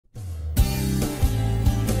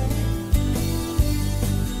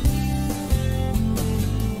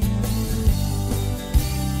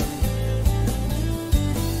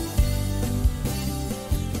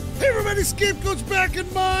everybody, SkapeGote's back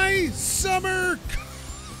in my summer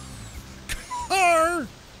car.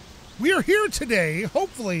 We are here today.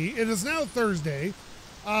 Hopefully, it is now Thursday.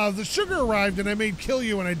 The sugar arrived and I made Kill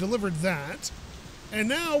You and I delivered that. And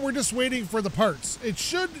now we're just waiting for the parts. It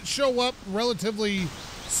should show up relatively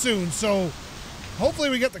soon, so hopefully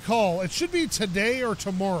we get the call. It should be today or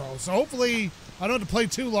tomorrow, so hopefully I don't have to play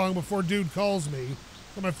too long before dude calls me.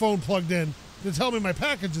 Got my phone plugged in to tell me my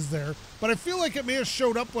package is there. But I feel like it may have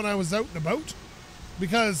showed up when I was out and about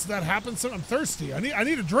because that happens. So I'm thirsty. I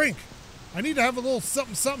need a drink. I need to have a little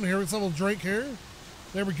something here. It's a little drink here.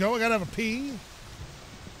 There we go. I gotta have a pee.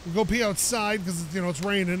 We'll go pee outside because it's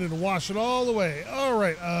raining and wash it all away. All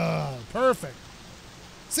right. Perfect.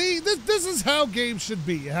 See, this is how games should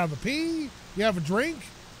be. You have a pee, you have a drink,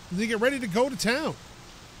 and then you get ready to go to town.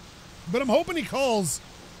 But I'm hoping he calls.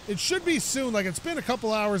 It should be soon. Like, it's been a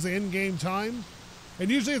couple hours of in-game time. And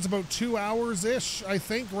usually it's about 2 hours-ish, I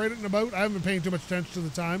think, right and about. I haven't been paying too much attention to the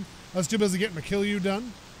time. I was too busy getting my Kill You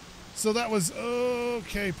done. So that was,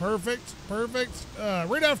 okay, perfect.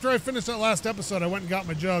 Right after I finished that last episode, I went and got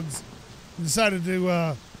my jugs. And decided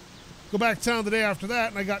to go back to town the day after that,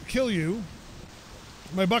 and I got Kill You.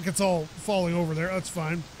 My bucket's all falling over there. That's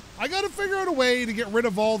fine. I got to figure out a way to get rid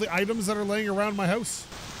of all the items that are laying around my house.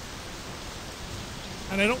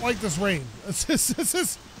 And I don't like this rain. This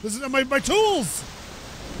is my tools.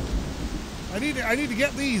 I need to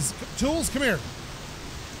get these tools. Come here.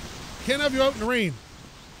 Can't have you out in the rain.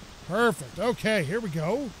 Perfect. Okay, here we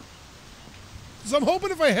go. So I'm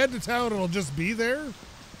hoping if I head to town, it'll just be there.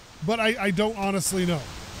 But I don't honestly know.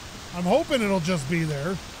 I'm hoping it'll just be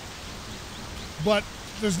there. But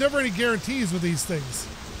there's never any guarantees with these things.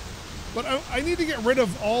 But I need to get rid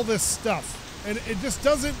of all this stuff. And it just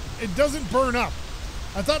doesn't burn up.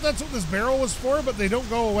 I thought that's what this barrel was for, but they don't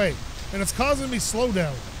go away. And it's causing me slow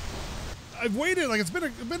down. I've waited, like it's been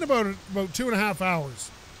about 2.5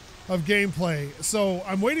 hours of gameplay. So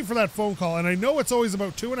I'm waiting for that phone call, and I know it's always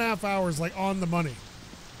about 2.5 hours, like on the money.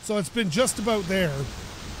 So it's been just about there.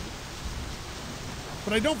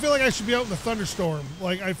 But I don't feel like I should be out in the thunderstorm.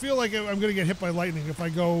 Like, I feel like I'm gonna get hit by lightning if I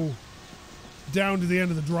go down to the end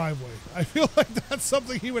of the driveway. I feel like that's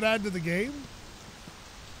something he would add to the game.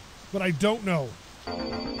 But I don't know.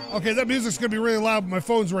 Okay, that music's gonna be really loud, but my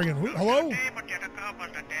phone's ringing. Hello?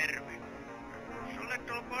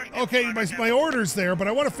 Okay, my order's there, but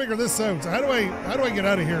I want to figure this out. So how do I get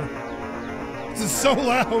out of here? This is so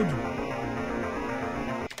loud.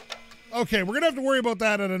 Okay, we're gonna have to worry about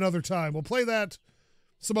that at another time. We'll play that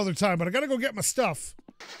some other time, but I gotta go get my stuff.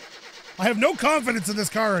 I have no confidence in this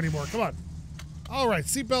car anymore. Come on. All right,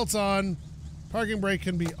 seatbelt's on. Parking brake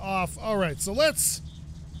can be off. All right, so let's...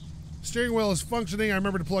 Steering wheel is functioning. I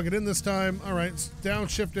remember to plug it in this time. All right,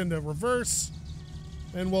 downshift into reverse,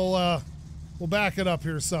 and we'll back it up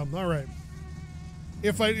here some. All right.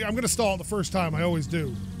 I'm gonna stall it the first time. I always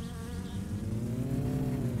do.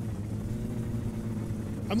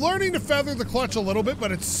 I'm learning to feather the clutch a little bit,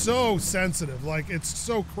 but it's so sensitive. Like, it's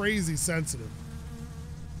so crazy sensitive.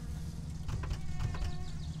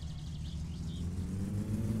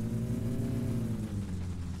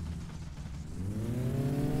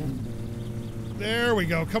 There we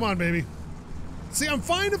go. Come on, baby. See, I'm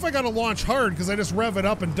fine if I gotta launch hard because I just rev it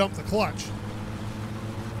up and dump the clutch.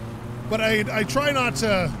 But I try not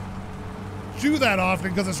to do that often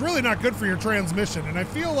because it's really not good for your transmission. And I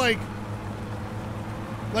feel like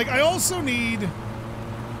I also need,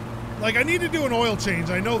 I need to do an oil change.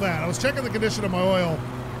 I know that. I was checking the condition of my oil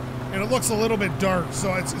and it looks a little bit dark.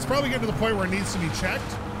 So it's probably getting to the point where it needs to be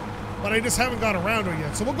checked. But I just haven't got around to it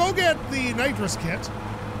yet. So we'll go get the Nitrous kit.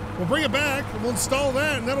 We'll bring it back, and we'll install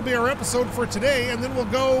that, and that'll be our episode for today, and then we'll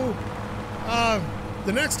go,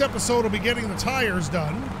 the next episode will be getting the tires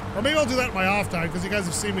done, or maybe I'll do that in my off time, because you guys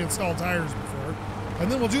have seen me install tires before,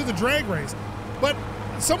 and then we'll do the drag race. But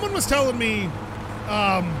someone was telling me,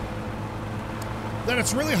 that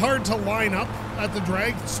it's really hard to line up at the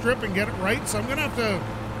drag strip and get it right, so I'm going to have to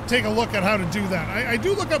take a look at how to do that. I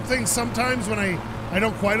do look up things sometimes when I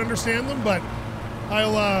don't quite understand them, but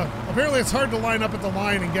apparently it's hard to line up at the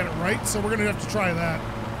line and get it right, so we're gonna have to try that.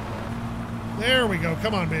 There we go,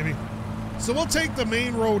 come on, baby. So we'll take the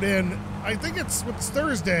main road in. I think it's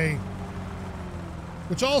Thursday,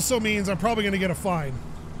 which also means I'm probably gonna get a fine.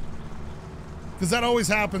 Because that always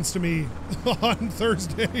happens to me on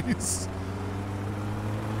Thursdays.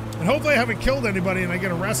 And hopefully I haven't killed anybody and I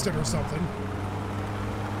get arrested or something.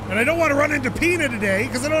 And I don't want to run into Pina today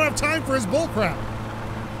because I don't have time for his bullcrap.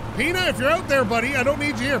 Pina, if you're out there, buddy, I don't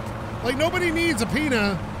need you here. Like, nobody needs a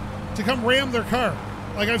Pina to come ram their car.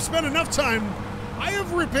 Like, I've spent enough time. I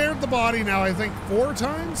have repaired the body now, I think, 4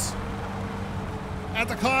 times. at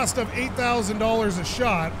the cost of $8,000 a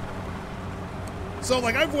shot. So,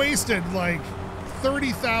 like, I've wasted, like,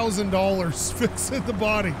 $30,000 fixing the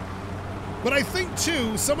body. But I think,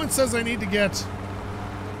 too, someone says I need to get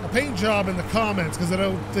a paint job in the comments because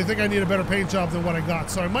they think I need a better paint job than what I got.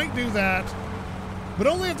 So I might do that, but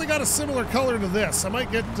only if they got a similar color to this. I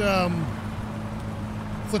might get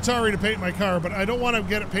Flatari to paint my car, but I don't want to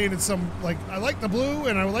get it painted some, like, I like the blue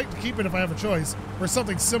and I would like to keep it if I have a choice, or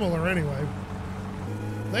something similar anyway.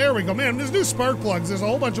 There we go. Man, there's new spark plugs. There's a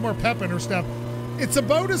whole bunch of more pep in her stuff. It's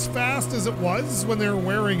about as fast as it was when they were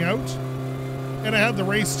wearing out, and I had the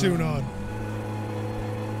race tune on.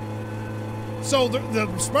 So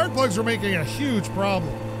the spark plugs were making a huge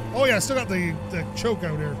problem. Oh yeah, I still got the choke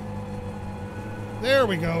out here. There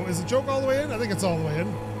we go. Is the choke all the way in? I think it's all the way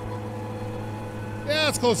in. Yeah,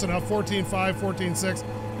 it's close enough. 14.5,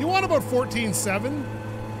 14.6. You want about 14.7.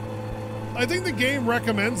 I think the game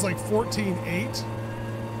recommends like 14.8.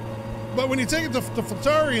 But when you take it to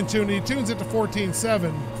Flatari and tune it, he tunes it to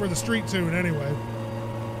 14.7 for the street tune anyway.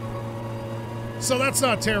 So that's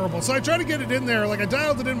not terrible. So I try to get it in there. Like, I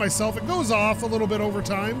dialed it in myself. It goes off a little bit over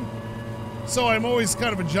time. So I'm always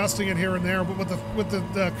kind of adjusting it here and there. But with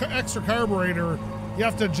the extra carburetor, you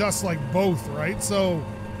have to adjust like both, right? So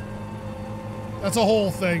that's a whole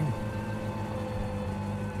thing.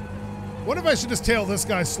 What if I should just tail this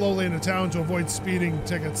guy slowly into town to avoid speeding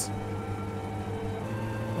tickets?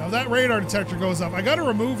 Now that radar detector goes up. I got to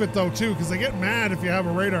remove it though too, because they get mad if you have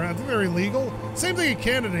a radar. I think they're illegal. Same thing in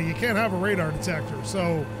Canada. You can't have a radar detector,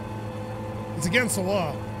 so it's against the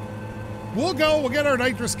law. We'll get our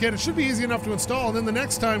nitrous kit. It should be easy enough to install, and then the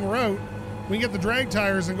next time we're out, we can get the drag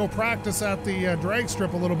tires and go practice at the drag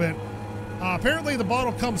strip a little bit. Apparently the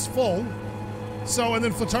bottle comes full, so, and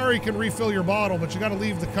then Flatari can refill your bottle, but you got to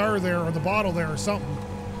leave the car there or the bottle there or something.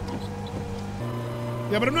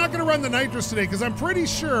 Yeah, but I'm not going to run the nitrous today because I'm pretty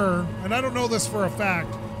sure, and I don't know this for a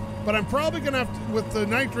fact, but I'm probably going to have to, with the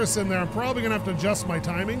nitrous in there, I'm probably going to have to adjust my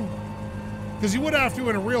timing. Because you would have to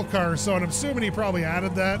in a real car, so I'm assuming he probably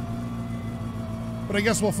added that. But I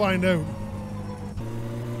guess we'll find out.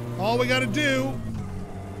 All we got to do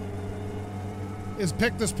is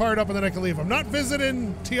pick this part up and then I can leave. I'm not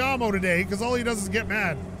visiting Tiamo today because all he does is get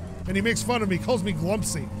mad. And he makes fun of me, calls me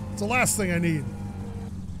Glumpsy. It's the last thing I need.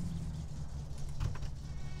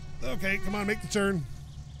 Okay, come on, make the turn.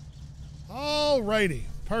 Alrighty,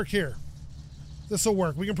 park here. This'll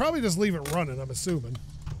work. We can probably just leave it running, I'm assuming.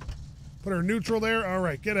 Put our neutral there. All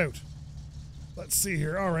right, get out. Let's see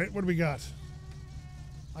here. All right, what do we got?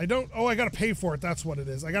 I got to pay for it. That's what it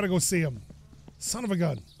is. I got to go see him. Son of a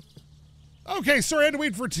gun. Okay, sorry, I had to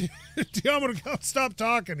wait for Tiamo to stop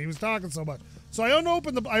talking. He was talking so much. So I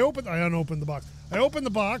opened the box. I opened the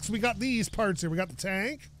box. We got these parts here. We got the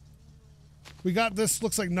tank. We got this,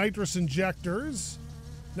 looks like nitrous injectors.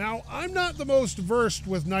 Now, I'm not the most versed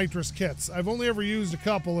with nitrous kits. I've only ever used a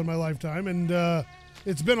couple in my lifetime, and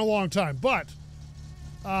it's been a long time. But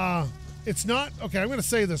it's not, okay, I'm going to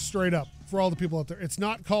say this straight up for all the people out there. It's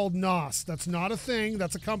not called NOS. That's not a thing.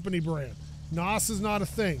 That's a company brand. NOS is not a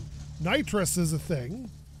thing. Nitrous is a thing.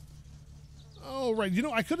 Oh, right. You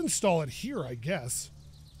know, I could install it here, I guess.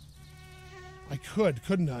 I could,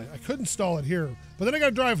 couldn't I? I could install it here. But then I got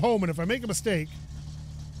to drive home, and if I make a mistake...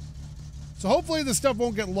 So hopefully this stuff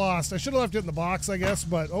won't get lost. I should have left it in the box, I guess,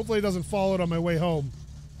 but hopefully it doesn't fall out on my way home.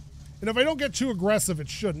 And if I don't get too aggressive, it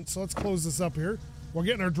shouldn't. So let's close this up here. We'll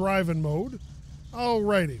get in our driving mode.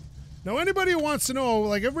 Alrighty. Now, anybody who wants to know,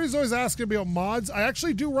 like, everybody's always asking me about mods. I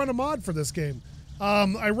actually do run a mod for this game.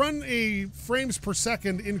 I run a frames per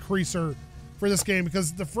second increaser for this game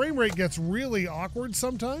because the frame rate gets really awkward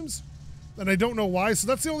sometimes. And I don't know why. So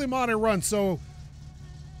that's the only mod I run. So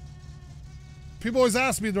people always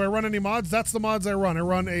ask me, do I run any mods? That's the mods I run. I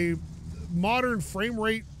run a modern frame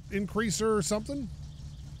rate increaser or something.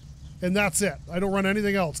 And that's it. I don't run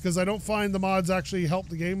anything else because I don't find the mods actually help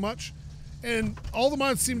the game much. And all the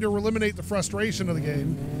mods seem to eliminate the frustration of the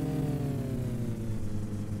game.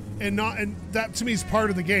 And that to me is part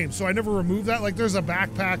of the game. So I never remove that. Like there's a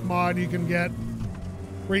backpack mod you can get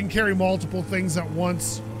where you can carry multiple things at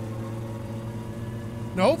once.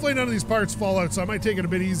 Now hopefully none of these parts fall out, so I might take it a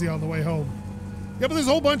bit easy on the way home. Yeah, but there's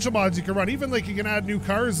a whole bunch of mods you can run. Even like you can add new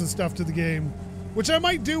cars and stuff to the game, which I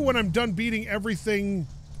might do when I'm done beating everything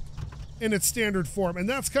in its standard form. And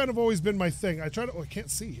that's kind of always been my thing. I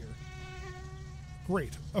can't see here.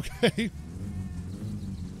 Great. Okay.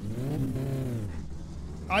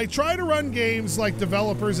 I try to run games like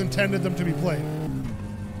developers intended them to be played.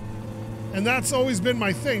 And that's always been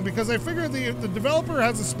my thing because I figure the developer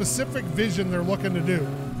has a specific vision they're looking to do.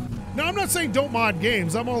 Now, I'm not saying don't mod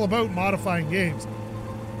games. I'm all about modifying games.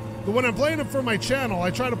 But when I'm playing them for my channel,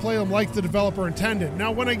 I try to play them like the developer intended.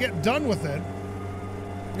 Now, when I get done with it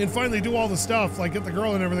and finally do all the stuff, like get the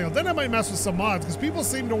girl and everything else, then I might mess with some mods, because people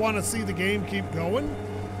seem to want to see the game keep going.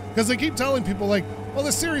 Because they keep telling people, like, well,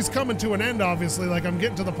 the series coming to an end, obviously. Like, I'm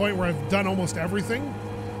getting to the point where I've done almost everything.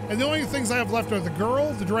 And the only things I have left are the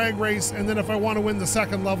girl, the drag race, and then if I want to win the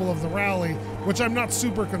second level of the rally, which I'm not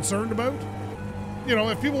super concerned about. You know,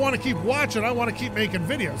 if people want to keep watching, I want to keep making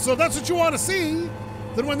videos. So if that's what you want to see,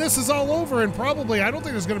 then when this is all over, and probably, I don't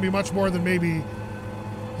think there's going to be much more than maybe,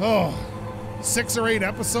 6 or 8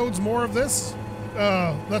 episodes more of this.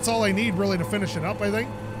 That's all I need, really, to finish it up, I think.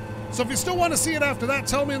 So if you still want to see it after that,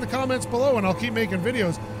 tell me in the comments below, and I'll keep making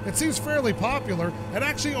videos. It seems fairly popular. It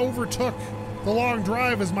actually overtook The Long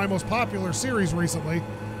Drive as my most popular series recently.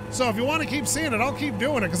 So if you want to keep seeing it, I'll keep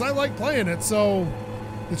doing it, because I like playing it, so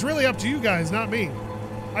it's really up to you guys, not me.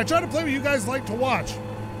 I try to play what you guys like to watch.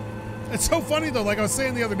 It's so funny, though, like I was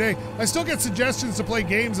saying the other day, I still get suggestions to play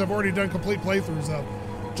games I've already done complete playthroughs of.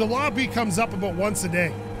 Jalopy comes up about once a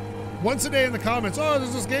day. Once a day in the comments, oh,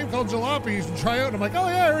 there's this game called Jalopy you should try out. And I'm like, oh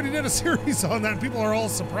yeah, I already did a series on that, and people are all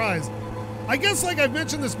surprised. I guess, like I've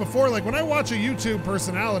mentioned this before, like when I watch a YouTube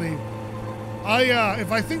personality,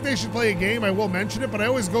 if I think they should play a game, I will mention it, but I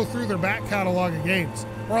always go through their back catalog of games.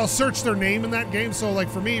 Or I'll search their name in that game. So like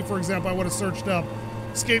for me, for example, I would have searched up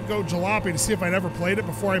SkapeGote Jalopy to see if I'd ever played it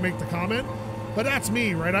before I make the comment. But that's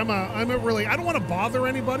me, right? I don't want to bother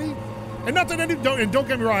anybody. And not that don't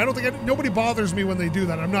get me wrong, I don't think nobody bothers me when they do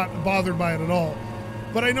that. I'm not bothered by it at all.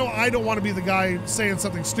 But I know I don't want to be the guy saying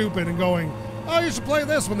something stupid and going, oh, you should play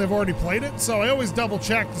this when they've already played it. So I always double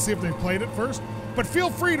check to see if they've played it first. But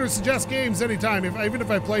feel free to suggest games anytime. Even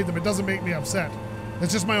if I played them, it doesn't make me upset.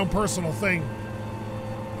 It's just my own personal thing.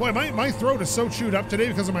 Boy, my throat is so chewed up today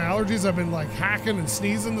because of my allergies. I've been like hacking and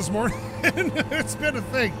sneezing this morning. It's been a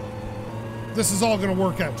thing. This is all going to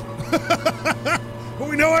work out. But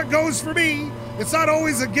we know how it goes for me. It's not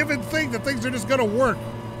always a given thing that things are just going to work.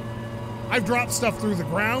 I've dropped stuff through the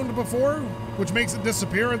ground before, which makes it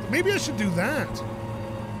disappear. Maybe I should do that.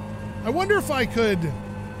 I wonder if I could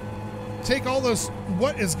take all those...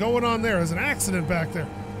 What is going on there? There's an accident back there.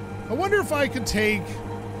 I wonder if I could take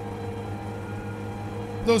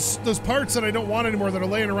those parts that I don't want anymore that are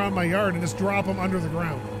laying around my yard and just drop them under the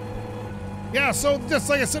ground. Yeah, so just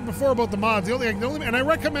like I said before about the mods, and I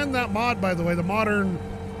recommend that mod, by the way, the modern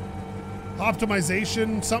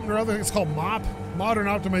optimization, something or other. It's called MOP, modern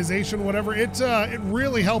optimization, whatever. It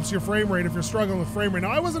really helps your frame rate if you're struggling with frame rate.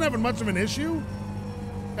 Now, I wasn't having much of an issue,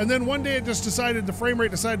 and then one day the frame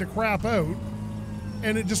rate decided to crap out,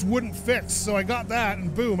 and it just wouldn't fix. So I got that,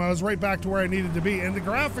 and boom, I was right back to where I needed to be. And the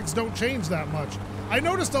graphics don't change that much. I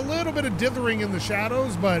noticed a little bit of dithering in the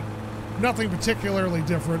shadows, but nothing particularly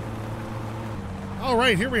different. All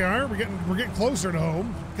right, here we are. We're getting closer to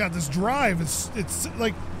home. God, this drive it's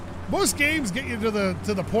like most games get you to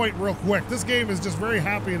the point real quick. This game is just very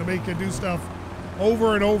happy to make you do stuff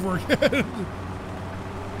over and over again.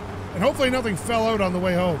 And hopefully nothing fell out on the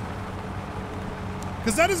way home.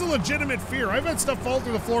 Because that is a legitimate fear. I've had stuff fall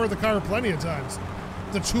through the floor of the car plenty of times.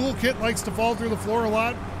 The toolkit likes to fall through the floor a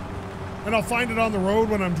lot. And I'll find it on the road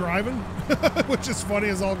when I'm driving, which is funny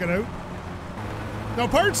as all get out. Now,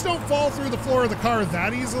 parts don't fall through the floor of the car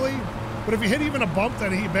that easily, but if you hit even a bump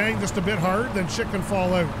that he banged just a bit hard, then shit can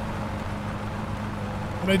fall out.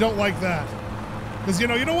 And I don't like that. Because, you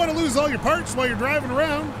know, you don't want to lose all your parts while you're driving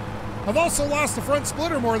around. I've also lost the front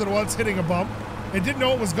splitter more than once hitting a bump and didn't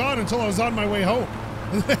know it was gone until I was on my way home.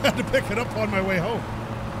 And I had to pick it up on my way home.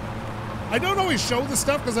 I don't always show this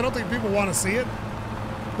stuff because I don't think people want to see it.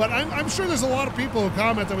 But I'm sure there's a lot of people who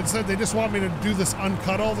comment that would say they just want me to do this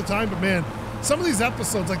uncut all the time. But man, some of these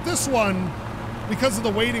episodes, like this one, because of the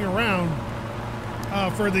waiting around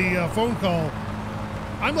for the phone call,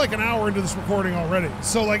 I'm like an hour into this recording already.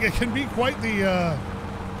 So like it can be quite the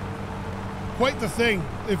thing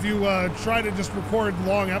if you try to just record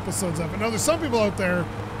long episodes of it. Now there's some people out there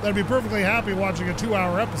that'd be perfectly happy watching a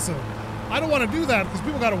 2-hour episode. I don't want to do that because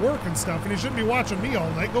people got to work and stuff, and you shouldn't be watching me all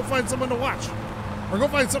night. Go find someone to watch, or go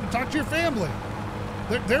find something to talk to your family.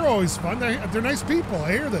 They're always fun. They're nice people.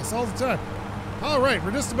 I hear this all the time. All right,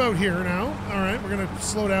 we're just about here now. All right, we're going to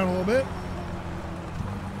slow down a little bit.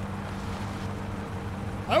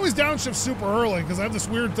 I always downshift super early because I have this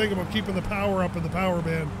weird thing about keeping the power up in the power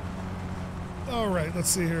band. All right, let's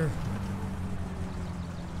see here.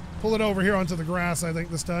 Pull it over here onto the grass, I think,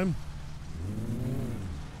 this time.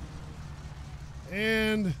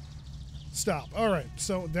 And stop. All right,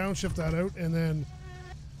 so downshift that out and then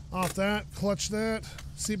off that, clutch that,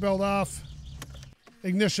 seatbelt off.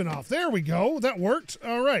 Ignition off. There we go. That worked.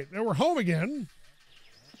 All right. Now we're home again.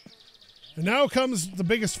 And now comes the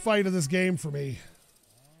biggest fight of this game for me.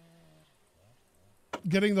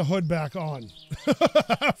 Getting the hood back on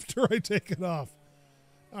after I take it off.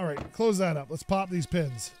 All right, close that up. Let's pop these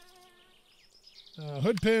pins.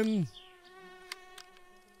 Hood pin.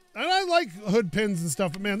 And I like hood pins and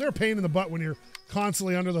stuff, but man, they're a pain in the butt when you're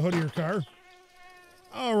constantly under the hood of your car.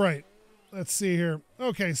 All right, let's see here.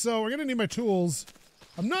 Okay, so we're gonna need my tools.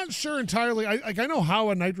 I'm not sure entirely. I know how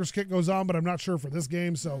a nitrous kit goes on, but I'm not sure for this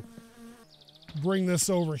game. So bring this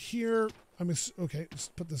over here. Okay,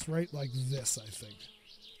 just put this right like this. I think.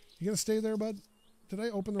 You gonna stay there, bud? Did I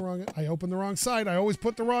open the wrong? I opened the wrong side. I always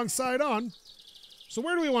put the wrong side on. So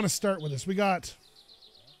where do we want to start with this? We got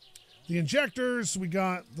the injectors, we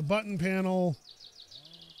got the button panel,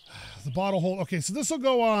 the bottle hold. Okay, so this will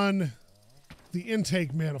go on the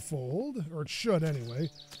intake manifold, or it should anyway,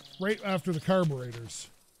 right after the carburetors.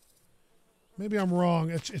 Maybe I'm wrong.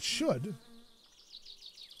 It should.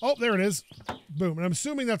 Oh, there it is. Boom. And I'm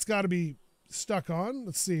assuming that's got to be stuck on.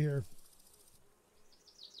 Let's see here.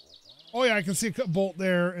 Oh, yeah, I can see a bolt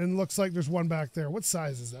there, and looks like there's one back there. What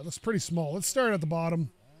size is that? Looks pretty small. Let's start at the bottom.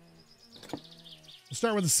 We'll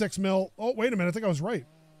start with a 6 mil. Oh, wait a minute. I think I was right.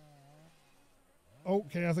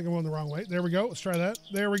 Okay, I think I'm going the wrong way. There we go. Let's try that.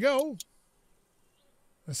 There we go.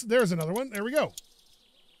 There's another one. There we go.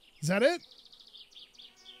 Is that it?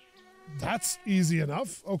 That's easy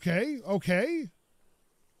enough. Okay, okay.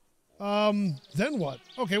 Then what?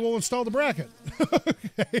 Okay, we'll install the bracket.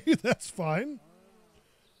 Okay, that's fine.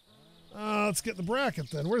 Let's get the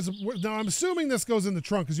bracket then. Now, I'm assuming this goes in the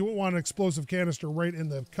trunk because you won't want an explosive canister right in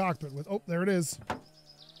the cockpit with... Oh, there it is.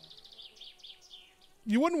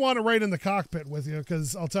 You wouldn't want it right in the cockpit with you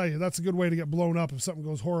because I'll tell you, that's a good way to get blown up if something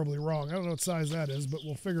goes horribly wrong. I don't know what size that is, but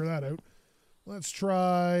we'll figure that out. Let's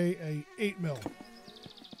try a 8 mil.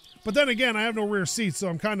 But then again, I have no rear seats, so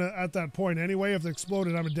I'm kind of at that point anyway. If it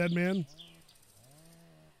exploded, I'm a dead man.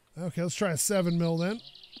 Okay, let's try a 7 mil then.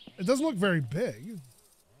 It doesn't look very big.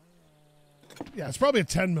 Yeah, it's probably a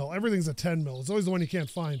 10 mil. Everything's a 10 mil. It's always the one you can't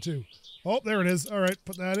find, too. Oh, there it is. All right,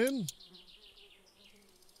 put that in.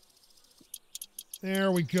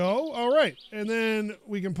 There we go. All right, and then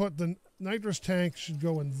we can put the nitrous tank should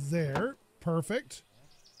go in there. Perfect.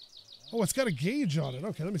 Oh, it's got a gauge on it.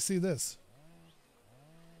 Okay, let me see this.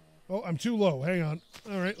 Oh, I'm too low. Hang on.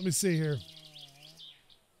 All right, let me see here.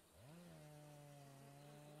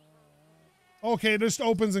 Okay, it just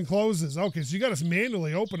opens and closes. Okay, so you got to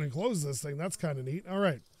manually open and close this thing. That's kind of neat. All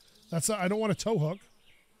right. I don't want a tow hook.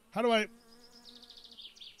 How do I...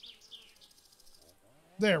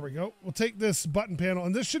 There we go. We'll take this button panel,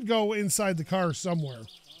 and this should go inside the car somewhere.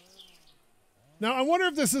 Now, I wonder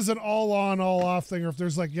if this is an all-on, all-off thing, or if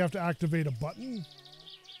there's like, you have to activate a button.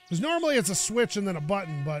 Because normally it's a switch and then a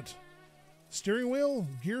button, but... Steering wheel?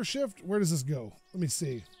 Gear shift? Where does this go? Let me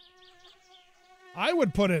see. I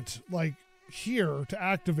would put it, like... here to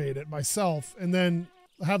activate it myself and then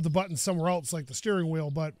have the button somewhere else like the steering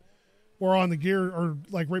wheel or on the gear or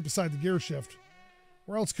like right beside the gear shift.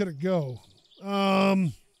 Where else could it go?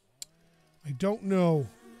 I don't know.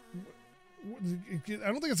 I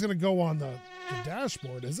don't think it's going to go on the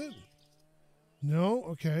dashboard, is it? No?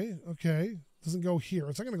 Okay. Doesn't go here.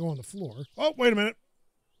 It's not going to go on the floor. Oh, wait a minute.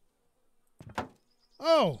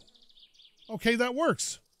 Oh. Okay, that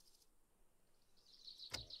works.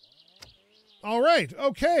 All right.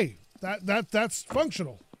 Okay. That's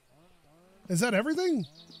functional. Is that everything?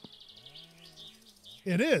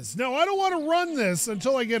 It is. No, I don't want to run this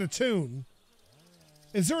until I get a tune.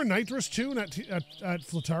 Is there a nitrous tune at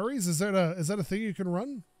Flatari's? Is that a thing you can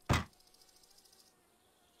run?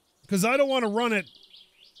 Because I don't want to run it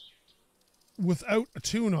without a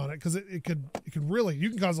tune on it, because it could really, you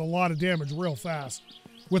can cause a lot of damage real fast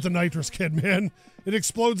with the nitrous kit, man. It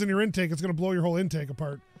explodes in your intake. It's going to blow your whole intake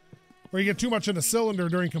apart. Or you get too much in a cylinder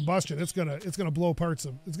during combustion, it's gonna blow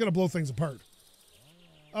things apart.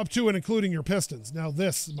 Up to and including your pistons. Now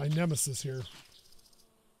this is my nemesis here.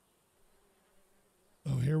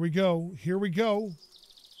 Oh, here we go. Here we go.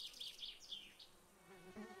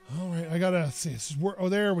 All right, I gotta see. Oh,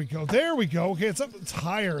 there we go. There we go. Okay, it's up. It's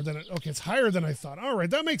higher than it. Okay, it's higher than I thought. All right,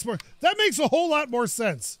 that makes a whole lot more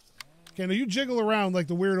sense. Okay, now you jiggle around like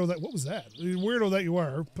the weirdo that. What was that? The weirdo that you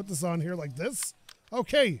are. Put this on here like this.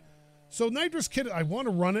 Okay. So nitrous kit, I want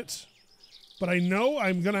to run it, but I know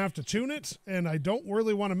I'm going to have to tune it, and I don't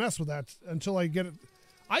really want to mess with that until I get it.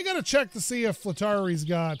 I got to check to see if Flatari's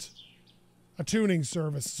got a tuning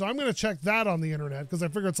service. So I'm going to check that on the internet because I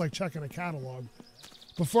figure it's like checking a catalog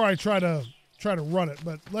before I try to run it.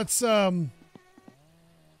 But let's because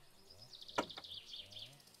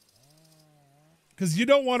you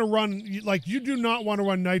don't want to run, like, you do not want to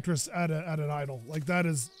run nitrous at an idle. Like, that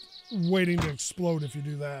is waiting to explode if you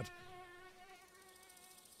do that.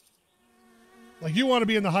 Like, you want to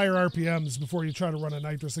be in the higher RPMs before you try to run a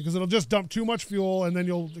nitrous, because it'll just dump too much fuel and then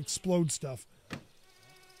you'll explode stuff.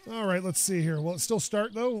 All right, let's see here. Will it still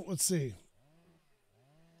start, though? Let's see.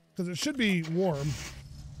 Because it should be warm.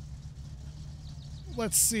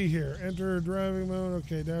 Let's see here. Enter driving mode.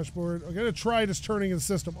 Okay, dashboard. I'm going to try just turning the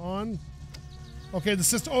system on. Okay, the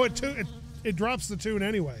system... Oh, it drops the tune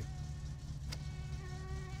anyway.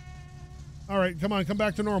 All right, come on. Come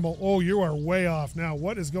back to normal. Oh, you are way off now.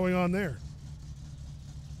 What is going on there?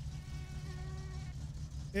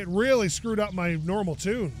 It really screwed up my normal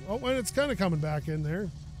tune. Oh, and it's kind of coming back in there.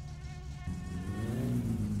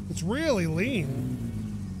 It's really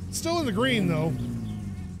lean. Still in the green, though.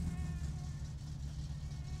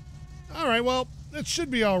 All right, well, it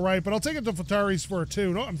should be all right, but I'll take it to Fatari's for a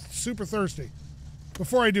tune. Oh, I'm super thirsty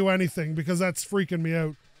before I do anything because that's freaking me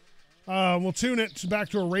out. We'll tune it back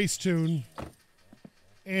to a race tune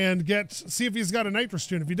and see if he's got a nitrous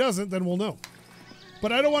tune. If he doesn't, then we'll know.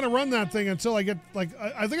 But I don't want to run that thing until I get, like,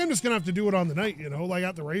 I think I'm just going to have to do it on the night, you know, like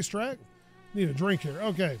at the racetrack. Need a drink here.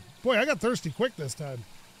 Okay. Boy, I got thirsty quick this time.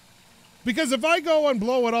 Because if I go and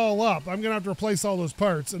blow it all up, I'm going to have to replace all those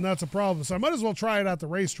parts, and that's a problem. So I might as well try it at the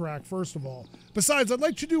racetrack, first of all. Besides, I'd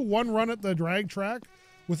like to do one run at the drag track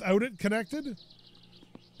without it connected,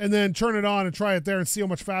 and then turn it on and try it there and see how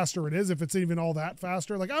much faster it is, if it's even all that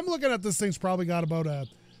faster. Like, I'm looking at this thing's probably got about a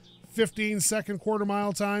 15-second quarter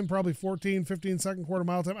mile time, probably 14, 15-second quarter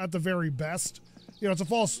mile time at the very best. You know, it's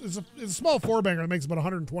a small four-banger that makes about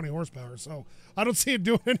 120 horsepower, so I don't see it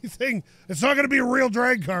doing anything. It's not going to be a real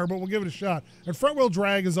drag car, but we'll give it a shot. And front-wheel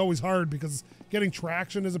drag is always hard because getting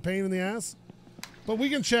traction is a pain in the ass. But we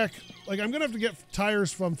can check. Like, I'm going to have to get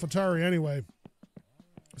tires from Fatari anyway.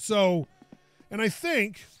 So, and I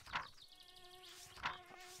think,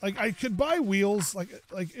 like, I could buy wheels. Like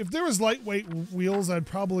if there was lightweight wheels, I'd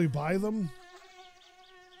probably buy them.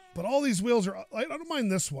 But all these wheels are, I don't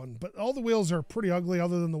mind this one, but all the wheels are pretty ugly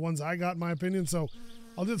other than the ones I got, in my opinion. So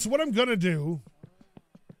what I'm going to do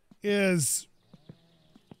is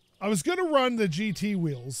I was going to run the GT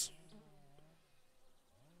wheels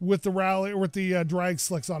with the rally or with the drag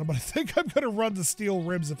slicks on them, but I think I'm going to run the steel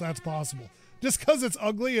ribs if that's possible. Just because it's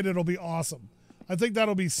ugly and it'll be awesome. I think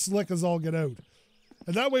that'll be slick as all get out.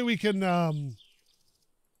 And that way we can,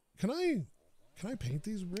 can I paint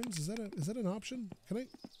these rims? Is that an option?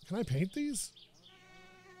 Can I paint these?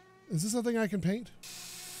 Is this a thing I can paint?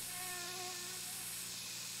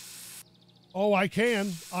 Oh, I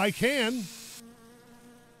can. I can't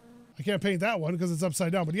paint that one because it's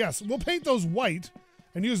upside down. But yes, we'll paint those white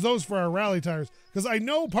and use those for our rally tires. Because I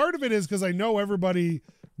know part of it is because I know everybody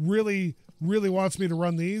really, really wants me to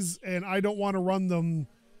run these, and I don't want to run them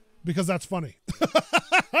because that's funny.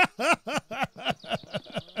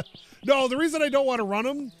 No, the reason I don't want to run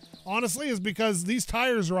them, honestly, is because these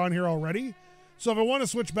tires are on here already. So if I want to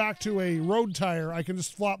switch back to a road tire, I can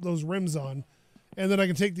just flop those rims on, and then I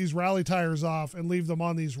can take these rally tires off and leave them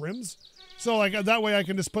on these rims. So like that way I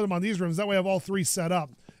can just put them on these rims. That way I have all three set up.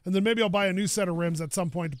 And then maybe I'll buy a new set of rims at some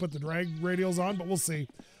point to put the drag radials on, but we'll see.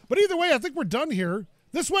 But either way, I think we're done here.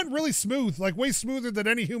 This went really smooth, like way smoother than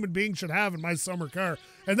any human being should have in my summer car.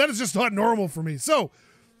 And that is just not normal for me. So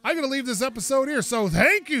I'm going to leave this episode here. So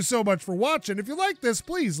thank you so much for watching. If you like this,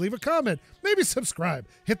 please leave a comment. Maybe subscribe.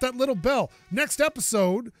 Hit that little bell. Next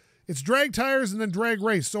episode, it's drag tires and then drag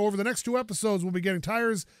race. So over the next 2 episodes, we'll be getting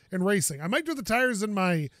tires and racing. I might do the tires in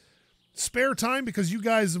my spare time because you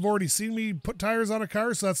guys have already seen me put tires on a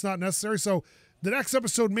car, so that's not necessary. So the next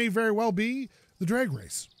episode may very well be the drag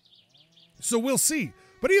race. So we'll see.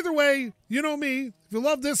 But either way, you know me. If you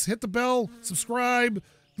love this, hit the bell, subscribe,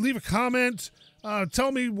 leave a comment.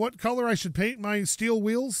 Tell me what color I should paint my steel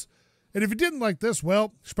wheels. And if you didn't like this,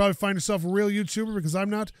 well, you should probably find yourself a real YouTuber because I'm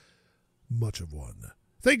not much of one.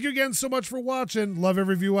 Thank you again so much for watching. Love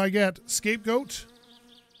every view I get. SkapeGote.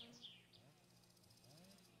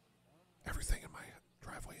 Everything in my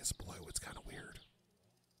driveway is blue. It's kind of weird.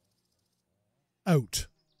 Out.